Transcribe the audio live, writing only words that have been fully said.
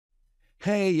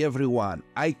Hey everyone,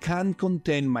 I can't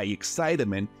contain my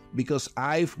excitement because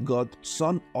I've got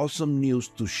some awesome news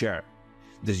to share.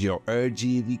 The Geo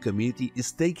RGB community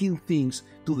is taking things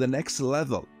to the next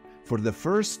level. For the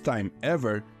first time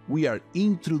ever, we are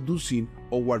introducing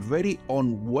our very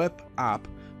own web app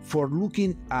for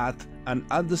looking at and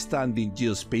understanding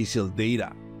geospatial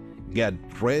data. Get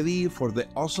ready for the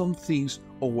awesome things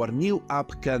our new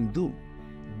app can do.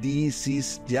 This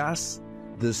is just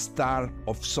the start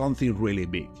of something really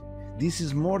big. This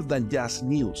is more than just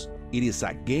news. It is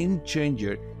a game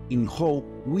changer in how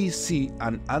we see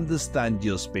and understand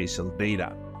geospatial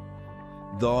data.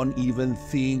 Don't even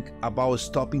think about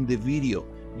stopping the video,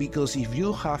 because if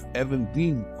you have ever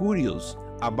been curious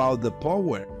about the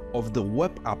power of the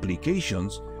web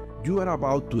applications, you are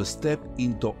about to step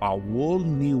into a whole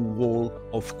new world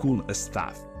of cool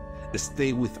stuff.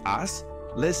 Stay with us.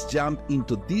 Let's jump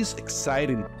into this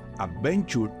exciting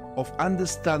adventure of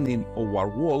understanding our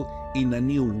world in a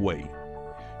new way.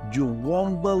 You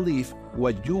won't believe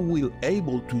what you will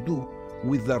able to do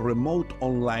with the remote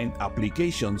online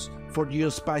applications for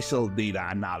geospatial data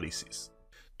analysis.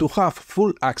 To have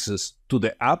full access to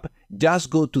the app, just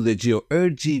go to the Geo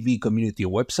RGB community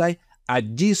website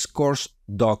at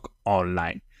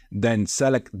gscourse.online. Then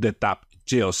select the tab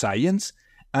Geoscience,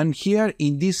 and here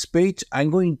in this page I'm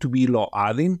going to be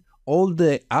adding all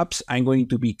the apps I'm going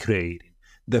to be creating.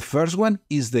 The first one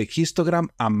is the Histogram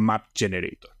and Map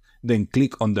Generator. Then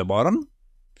click on the button,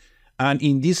 and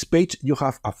in this page you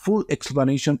have a full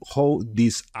explanation how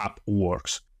this app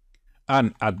works.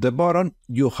 And at the bottom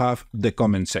you have the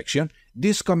comment section.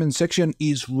 This comment section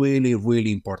is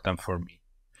really important for me.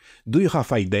 Do you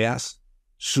have ideas,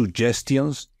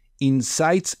 suggestions,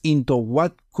 insights into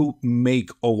what could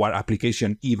make our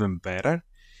application even better?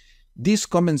 This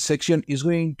comment section is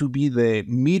going to be the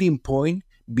meeting point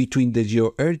between the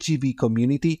Geo RGB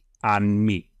community and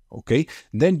me, okay?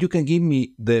 Then you can give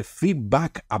me the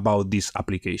feedback about this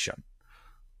application,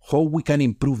 how we can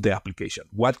improve the application,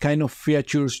 what kind of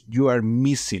features you are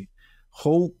missing,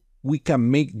 how we can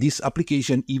make this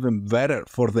application even better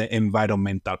for the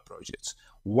environmental projects,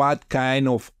 what kind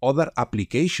of other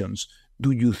applications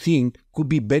do you think could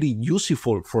be very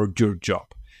useful for your job.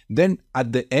 Then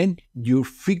at the end, your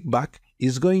feedback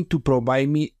is going to provide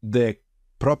me the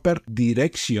proper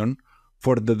direction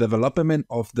for the development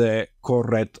of the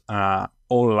correct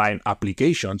online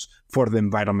applications for the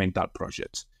environmental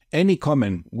projects. Any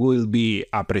comment will be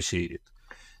appreciated.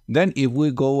 Then if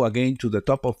we go again to the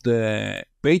top of the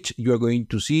page, you are going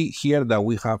to see here that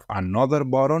we have another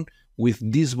button. With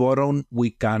this button, we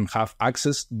can have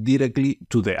access directly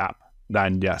to the app.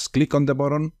 Then just click on the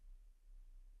button.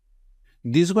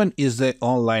 This one is the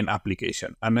online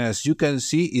application, and as you can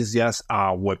see, it's just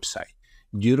a website.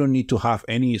 You don't need to have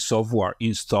any software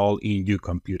installed in your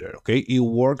computer, okay? It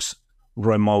works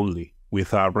remotely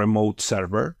with a remote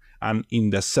server, and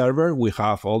in the server we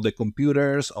have all the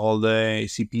computers, all the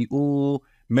CPU,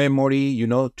 memory,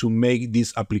 to make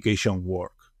this application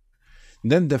work.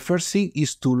 Then the first thing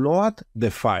is to load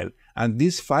the file, and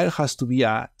this file has to be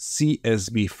a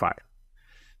CSV file.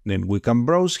 Then we can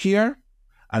browse here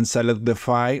and select the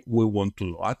file we want to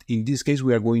load. In this case,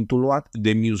 we are going to load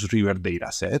the Muse River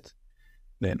dataset.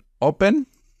 Then open,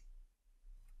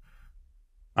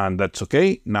 and that's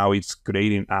okay. Now it's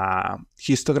creating a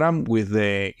histogram with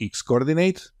the X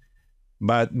coordinate.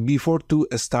 But before to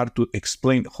start to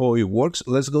explain how it works,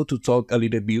 let's go to talk a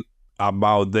little bit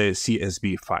about the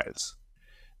CSV files.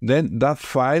 Then that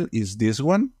file is this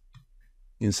one.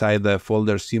 Inside the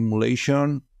folder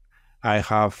simulation, I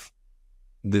have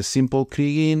the simple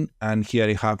kriging, and here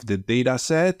I have the data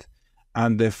set,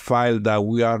 and the file that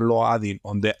we are loading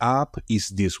on the app is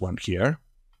this one here.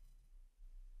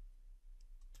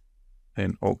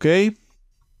 And okay.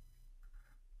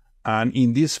 And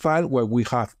in this file, what we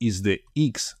have is the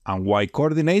X and Y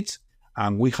coordinates,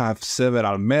 and we have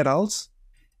several metals.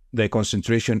 The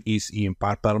concentration is in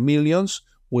part per millions.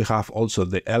 We have also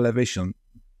the elevation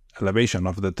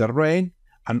of the terrain,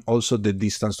 and also the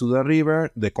distance to the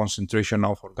river, the concentration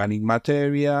of organic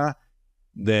materia,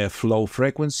 the flow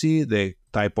frequency, the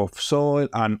type of soil,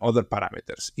 and other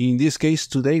parameters. In this case,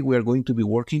 today we are going to be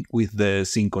working with the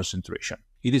zinc concentration.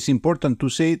 It is important to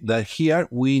say that here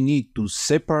we need to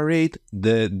separate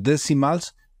the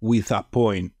decimals with a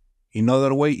point. In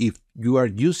other way, if you are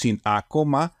using a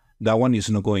comma, that one is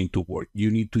not going to work.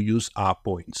 You need to use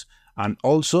points. And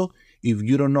also, if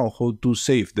you don't know how to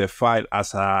save the file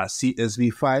as a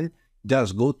CSV file,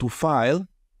 just go to File,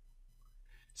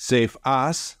 Save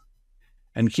As,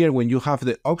 and here when you have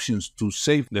the options to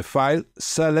save the file,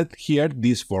 select here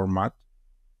this format,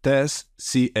 test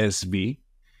CSV.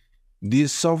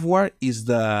 This software is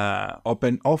the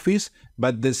OpenOffice,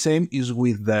 but the same is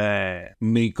with the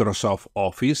Microsoft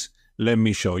Office. Let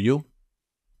me show you.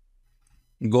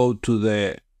 Go to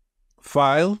the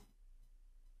file,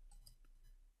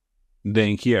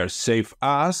 then here save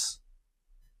as,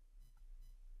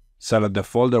 select the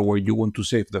folder where you want to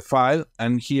save the file,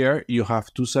 and here you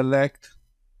have to select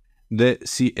the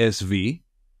CSV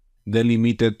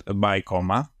delimited by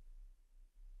comma.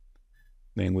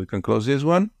 Then we can close this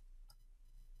one,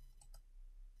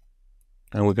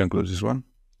 and we can close this one.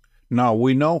 Now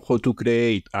we know how to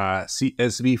create a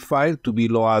CSV file to be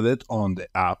loaded on the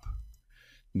app.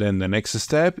 Then the next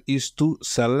step is to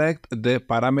select the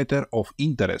parameter of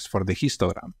interest for the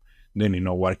histogram. Then in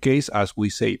our case, as we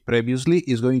say previously,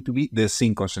 is going to be the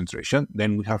zinc concentration.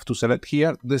 Then we have to select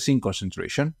here the zinc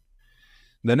concentration.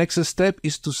 The next step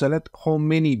is to select how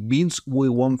many bins we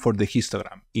want for the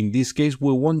histogram. In this case,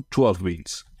 we want 12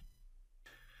 bins.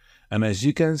 And as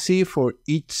you can see, for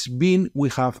each bin, we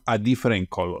have a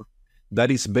different color.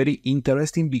 That is very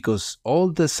interesting because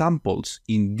all the samples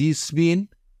in this bin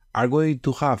are going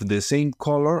to have the same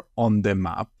color on the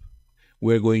map.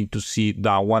 We're going to see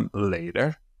that one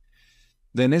later.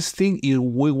 The next thing is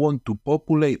we want to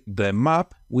populate the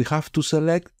map. We have to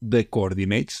select the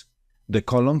coordinates, the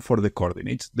column for the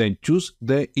coordinates, then choose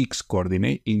the X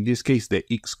coordinate. In this case, the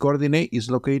X coordinate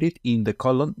is located in the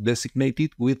column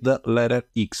designated with the letter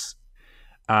X,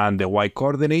 and the Y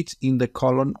coordinates in the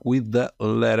column with the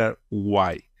letter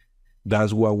Y.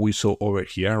 That's what we saw over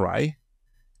here, right?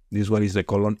 This one is the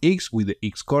column X with the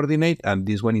X coordinate, and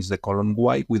this one is the column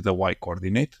Y with the Y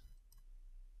coordinate.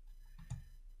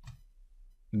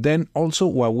 Then also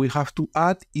what we have to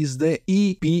add is the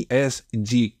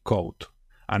EPSG code.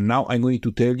 And now I'm going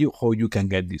to tell you how you can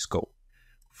get this code.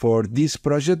 For this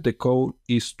project, the code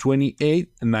is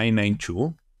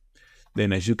 28992.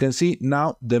 Then as you can see,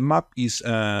 now the map is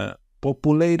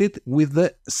populated with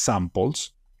the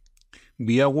samples.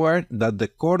 Be aware that the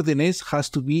coordinates has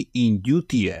to be in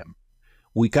UTM.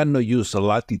 We cannot use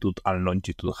latitude and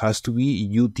longitude, it has to be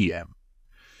UTM.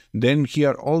 Then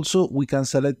here also we can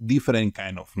select different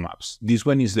kind of maps. This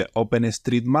one is the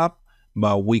OpenStreetMap,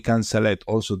 but we can select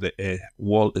also the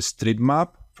Wall Street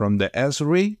Map from the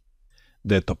SRI,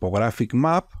 the topographic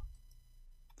map,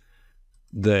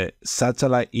 the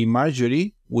satellite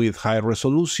imagery with high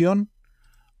resolution,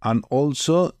 and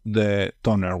also the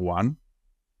toner one.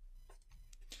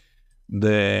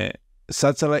 The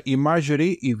satellite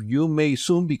imagery, if you may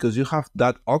zoom, because you have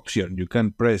that option, you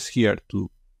can press here to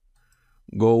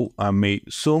go and make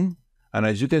zoom. And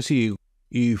as you can see,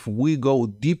 if we go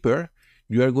deeper,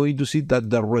 you are going to see that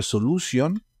the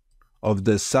resolution of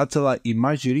the satellite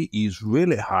imagery is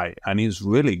really high and is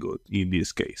really good in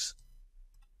this case.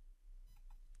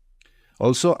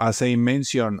 Also, as I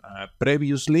mentioned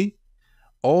previously,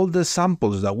 all the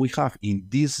samples that we have in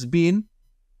this bin,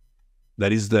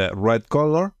 that is the red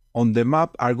color, on the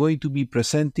map are going to be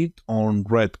presented on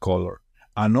red color.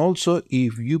 And also,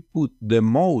 if you put the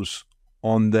mouse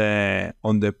on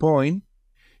the point,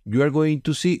 you are going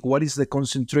to see what is the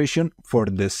concentration for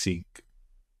the zinc.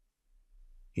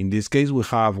 In this case, we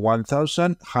have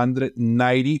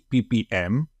 1190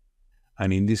 ppm.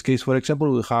 And in this case, for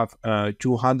example, we have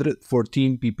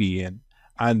 214 ppm.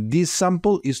 And this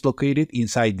sample is located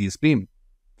inside this bin.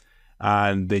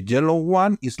 And the yellow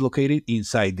one is located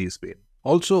inside this bin.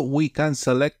 Also, we can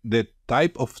select the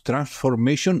type of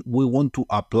transformation we want to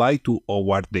apply to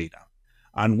our data.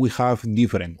 And we have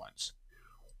different ones.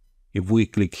 If we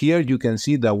click here, you can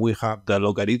see that we have the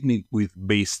logarithmic with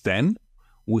base 10.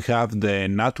 We have the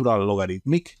natural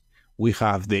logarithmic. We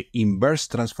have the inverse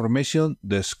transformation,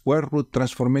 the square root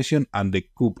transformation, and the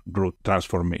cube root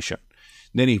transformation.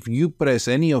 Then if you press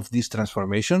any of these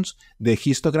transformations, the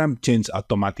histogram changes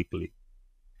automatically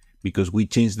because we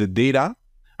changed the data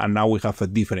and now we have a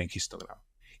different histogram.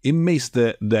 It makes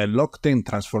the log 10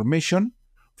 transformation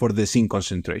for the zinc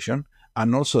concentration,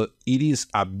 and also it is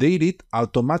updated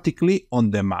automatically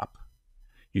on the map.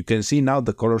 You can see now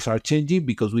the colors are changing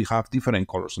because we have different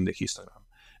colors on the histogram.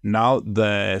 Now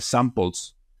the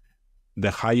samples,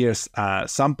 the highest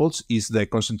samples is the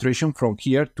concentration from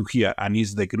here to here, and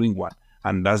is the green one.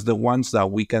 And that's the ones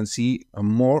that we can see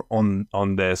more on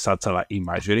the satellite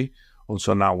imagery.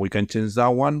 Also now we can change that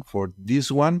one for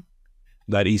this one,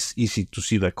 that is easy to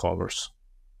see the colors.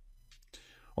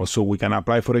 Also we can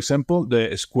apply, for example,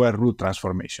 the square root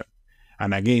transformation.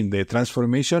 And again, the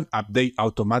transformation update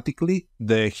automatically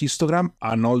the histogram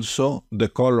and also the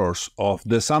colors of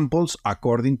the samples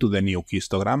according to the new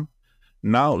histogram.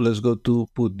 Now let's go to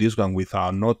put this one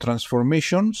without no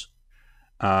transformations,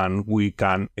 and we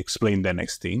can explain the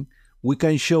next thing. we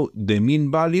can show the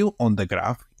mean value on the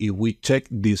graph if we check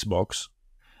this box.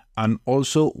 And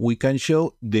also we can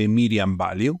show the median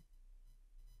value.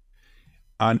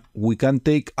 And we can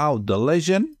take out the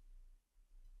legend.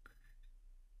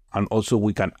 And also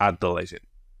we can add the legend.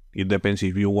 It depends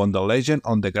if you want the legend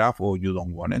on the graph or you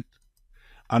don't want it.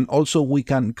 And also we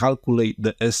can calculate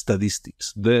the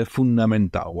statistics, the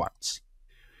fundamental ones.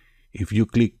 If you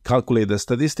click calculate the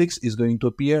statistics, it's going to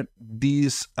appear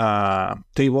this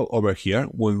table over here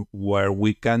where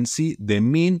we can see the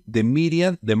mean, the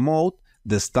median, the mode,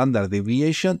 the standard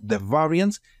deviation, the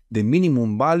variance, the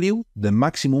minimum value, the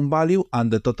maximum value,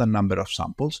 and the total number of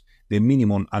samples. The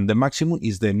minimum and the maximum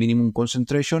is the minimum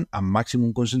concentration and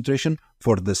maximum concentration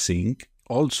for the zinc.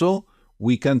 Also,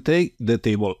 we can take the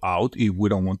table out if we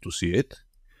don't want to see it.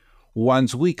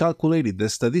 Once we calculated the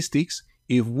statistics,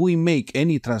 if we make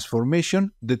any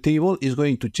transformation, the table is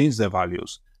going to change the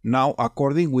values. Now,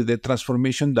 according with the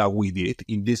transformation that we did,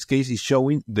 in this case, it's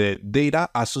showing the data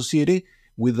associated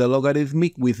with the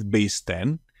logarithmic with base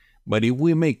 10. But if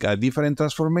we make a different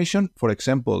transformation, for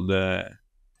example, the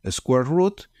square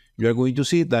root, you are going to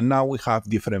see that now we have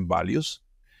different values.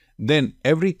 Then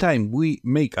every time we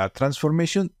make a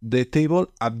transformation, the table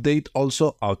updates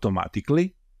also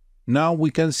automatically. Now we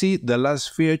can see the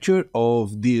last feature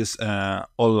of this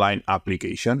online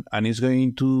application, and it's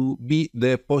going to be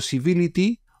the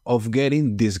possibility of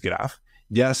getting this graph.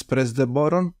 Just press the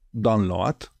button,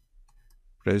 download,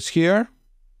 press here,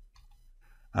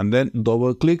 and then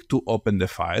double click to open the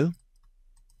file.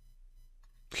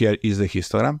 Here is the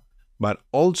histogram, but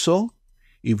also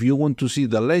if you want to see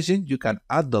the legend, you can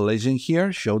add the legend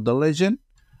here, show the legend,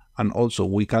 and also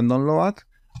we can download.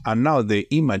 And now the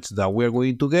image that we're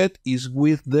going to get is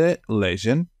with the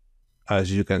legend,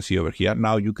 as you can see over here.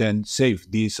 Now you can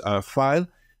save this file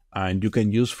and you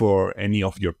can use for any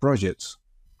of your projects.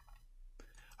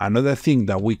 Another thing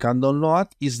that we can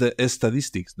download is the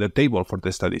statistics, the table for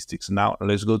the statistics. Now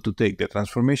let's go to take the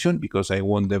transformation because I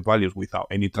want the values without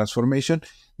any transformation.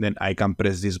 Then I can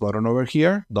press this button over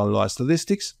here, download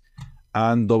statistics,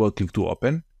 and double click to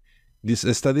open.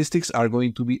 These statistics are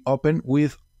going to be open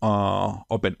with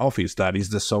OpenOffice. That is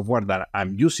the software that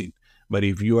I'm using. But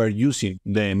if you are using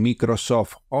the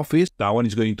Microsoft Office, that one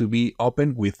is going to be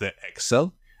open with the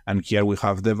Excel. And here we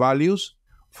have the values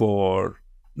for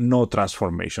no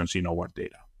transformations in our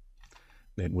data.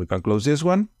 Then we can close this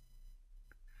one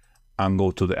and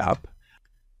go to the app.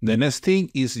 The next thing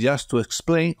is just to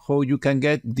explain how you can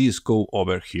get this code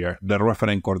over here, the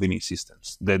reference coordinate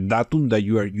systems, the datum that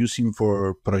you are using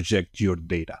for project your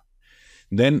data.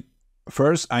 Then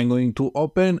first I'm going to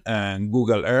open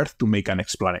Google Earth to make an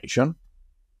explanation.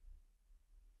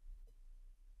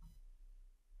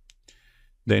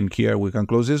 Then here we can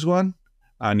close this one.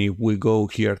 And if we go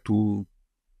here to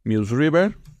Mills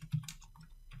River,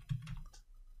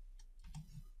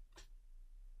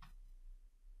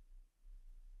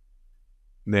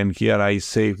 then here I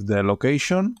save the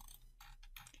location.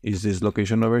 Is this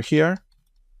location over here?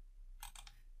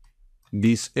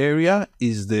 This area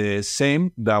is the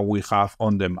same that we have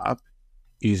on the map.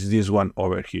 Is this one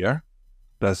over here?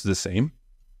 That's the same.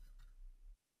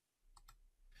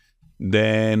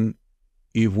 Then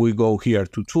if we go here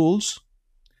to tools,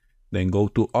 then go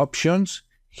to options,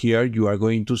 here you are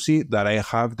going to see that I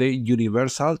have the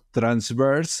universal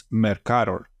transverse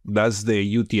Mercator. That's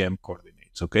the UTM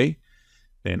coordinates, okay?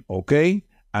 Then okay,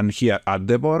 and here at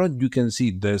the bottom you can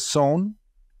see the zone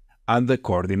and the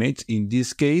coordinates. In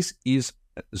this case is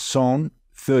zone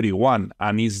 31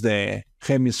 and is the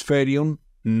hemispherium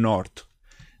north.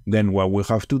 Then what we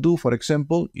have to do, for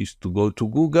example, is to go to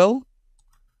Google.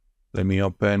 Let me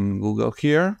open Google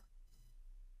here.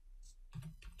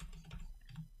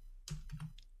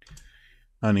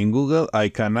 And in Google, I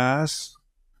can ask,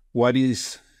 what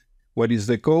is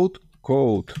the code?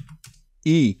 Code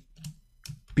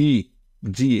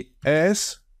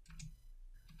EPGS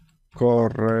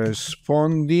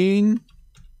corresponding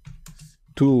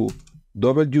to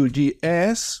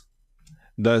WGS.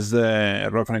 That's the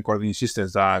reference coordinate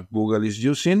systems that Google is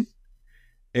using.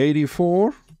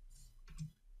 84,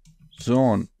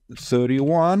 zone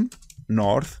 31,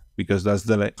 north, because that's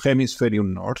the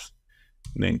hemispherium north.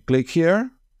 Then click here,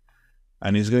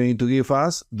 and it's going to give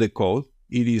us the code.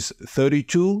 It is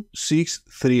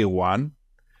 32631.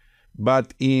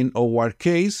 But in our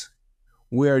case,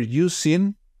 we are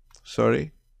using,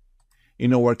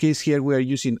 in our case here, we are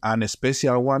using a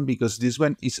special one because this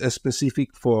one is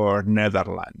specific for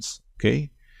Netherlands.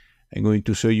 Okay, I'm going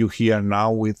to show you here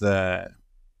now with the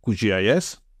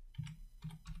QGIS.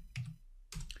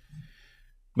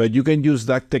 But you can use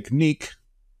that technique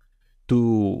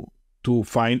to to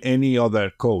find any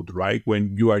other code, right?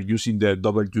 When you are using the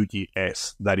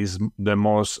WGS, that is the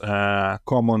most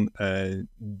common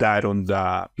datum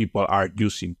that people are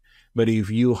using. But if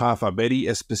you have a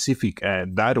very specific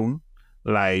datum,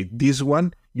 like this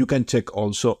one, you can check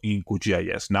also in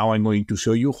QGIS. Now I'm going to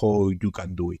show you how you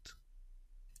can do it.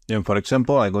 Then, for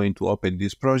example, I'm going to open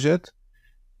this project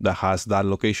that has that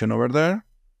location over there.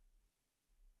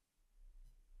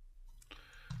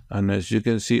 And as you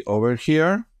can see over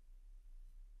here,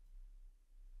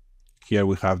 here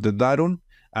we have the datum.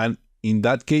 And in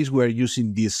that case, we're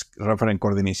using these reference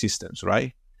coordinate systems,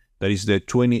 right? That is the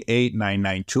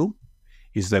 28992.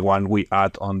 Is the one we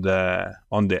add on the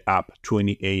app,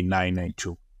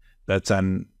 28992. That's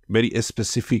a very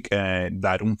specific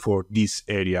datum for this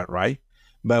area, right?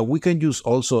 But we can use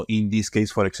also in this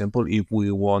case, for example, if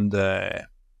we want the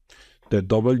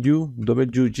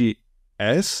WGS,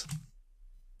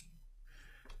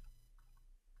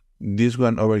 this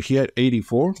one over here,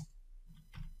 84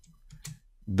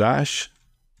 dash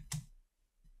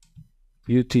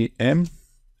UTM.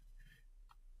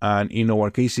 And in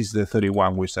our case, it's the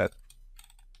 31 we said,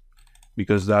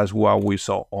 because that's what we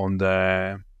saw on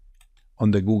the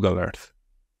Google Earth.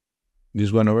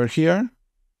 This one over here.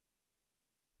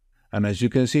 And as you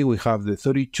can see, we have the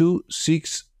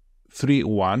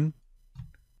 32631.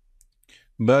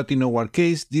 But in our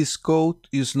case, this code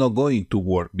is not going to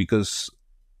work because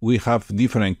we have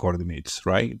different coordinates,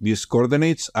 right? These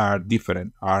coordinates are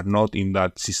different, are not in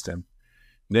that system.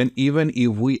 Then even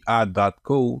if we add that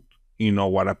code, in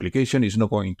our application, is not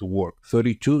going to work.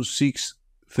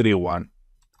 32631.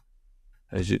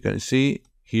 As you can see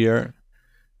here,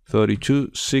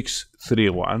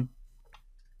 32631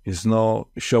 is not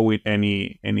showing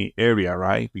any area,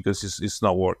 right? Because it's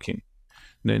not working.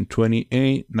 Then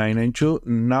 28992.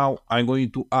 Now I'm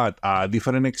going to add a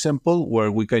different example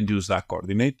where we can use that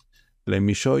coordinate. Let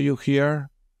me show you here.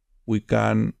 We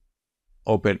can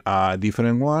open a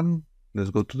different one. Let's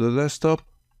go to the desktop.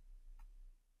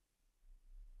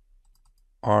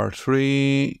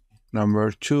 R3,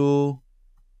 number 2.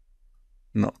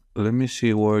 No, let me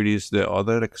see where is the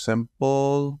other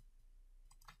example.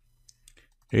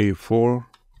 A4,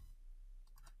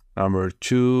 number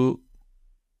 2.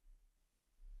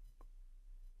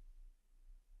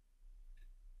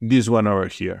 This one over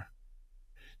here.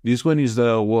 This one is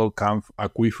the World Camp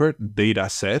Aquifer data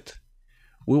set.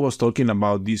 We was talking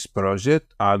about this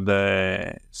project at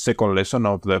the second lesson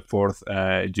of the 4th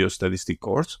geostatistics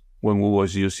course, when we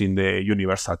was using the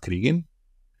universal kriging.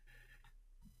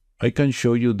 I can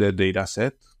show you the data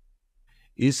set.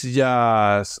 It's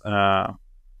just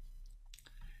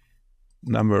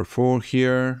number 4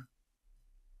 here.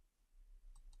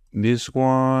 This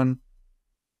one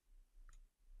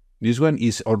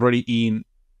is already in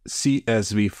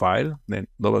CSV file. Then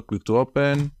double click to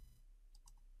open.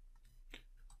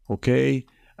 Okay.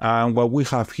 And what we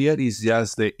have here is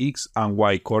just the X and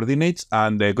Y coordinates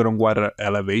and the groundwater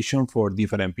elevation for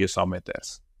different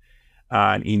piezometers.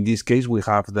 And in this case, we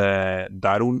have the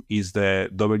datum is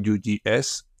the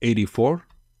WGS 84,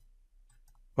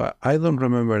 but I don't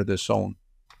remember the zone.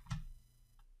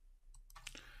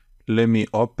 Let me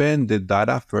open the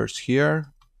data first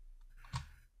here.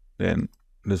 Then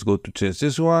let's go to change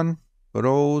this one.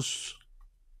 Browse.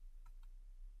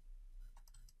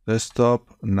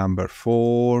 Desktop, number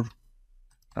 4,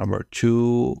 number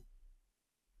 2,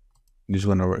 this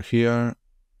one over here,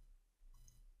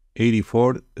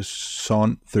 84,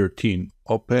 zone 13.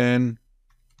 Open.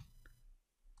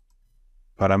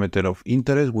 Parameter of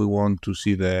interest, we want to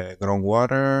see the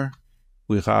groundwater.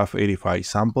 We have 85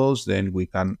 samples, then we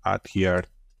can add here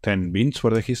 10 bins for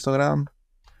the histogram.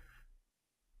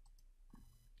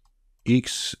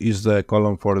 X is the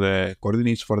column for the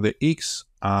coordinates for the X,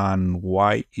 and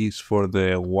Y is for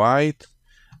the Y.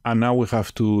 And now we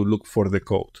have to look for the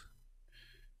code.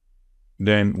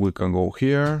 Then we can go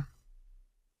here,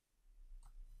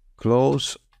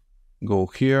 close, go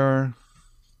here,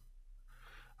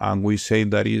 and we say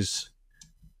that is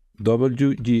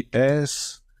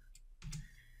WGS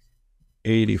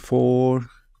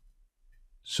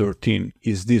 8413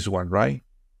 is this one, right?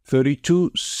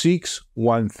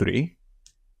 32613.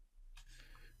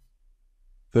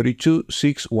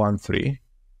 32613.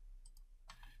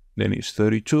 Then it's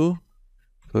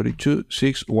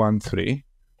 32613.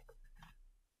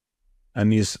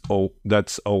 And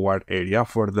that's our area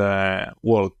for the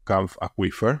World Camp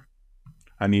Aquifer.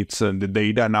 And it's the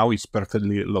data now is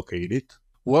perfectly located.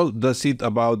 Well, that's it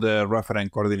about the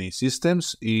reference coordinate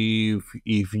systems.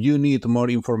 If you need more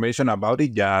information about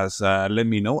it, just let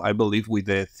me know. I believe with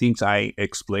the things I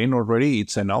explained already,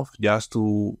 it's enough just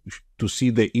to to see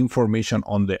the information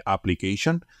on the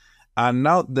application. And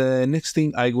now the next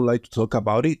thing I would like to talk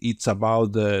about it's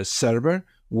about the server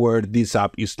where this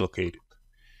app is located.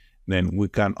 Then we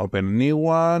can open a new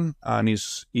one, and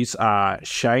it's a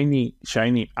shiny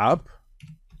app.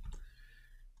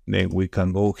 Then we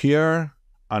can go here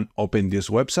and open this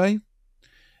website.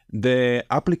 The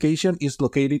application is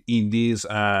located in this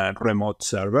remote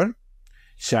server,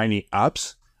 Shiny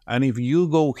Apps. And if you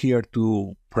go here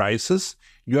to prices,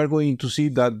 you are going to see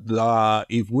that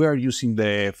if we are using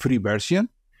the free version,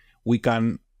 we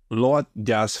can load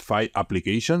just 5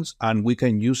 applications and we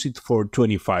can use it for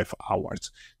 25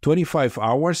 hours. 25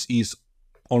 hours is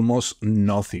almost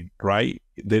nothing, right?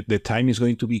 The time is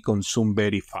going to be consumed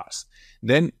very fast.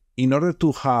 Then in order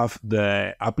to have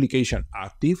the application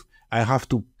active, I have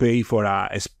to pay for a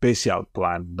special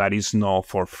plan that is not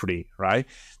for free, right?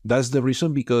 That's the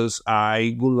reason, because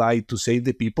I would like to say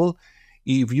to people,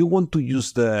 if you want to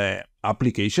use the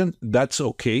application, that's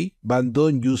okay, but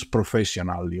don't use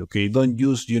professionally, okay? Don't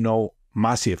use,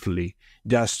 massively.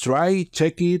 Just try,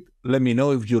 check it, let me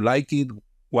know if you like it,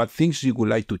 what things you would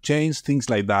like to change, things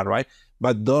like that, right?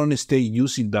 But don't stay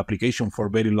using the application for a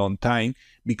very long time,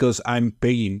 because I'm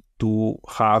paying to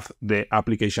have the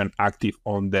application active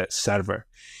on the server.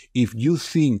 If you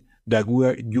think that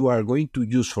you are going to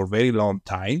use for a very long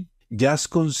time,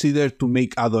 just consider to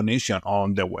make a donation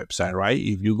on the website, right?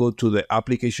 If you go to the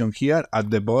application here at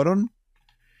the bottom,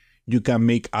 you can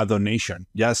make a donation.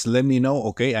 Just let me know,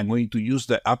 okay, I'm going to use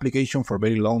the application for a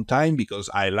very long time because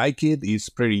I like it. It's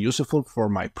pretty useful for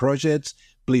my projects.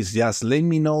 Please just let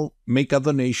me know, make a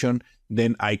donation,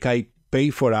 then I can pay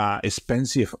for a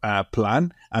expensive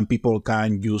plan and people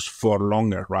can use for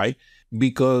longer, right?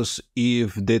 Because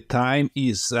if the time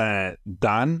is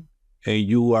done,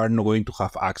 you are not going to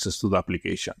have access to the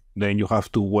application. Then you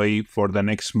have to wait for the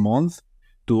next month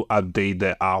to update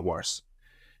the hours.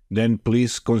 Then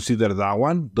please consider that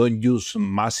one. Don't use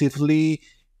massively,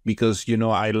 because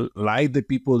I like the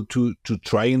people to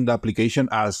try in the application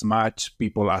as much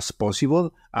people as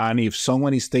possible. And if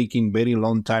someone is taking very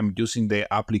long time using the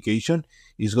application,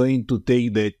 it's going to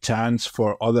take the chance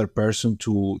for other person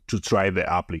to try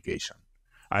the application.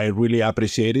 I really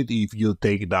appreciate it if you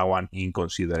take that one in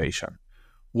consideration.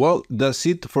 Well, that's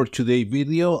it for today's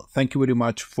video. Thank you very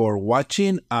much for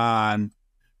watching, and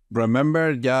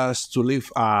remember just to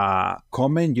leave a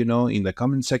comment, in the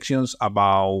comment sections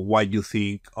about what you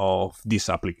think of this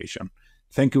application.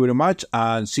 Thank you very much,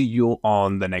 and see you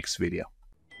on the next video.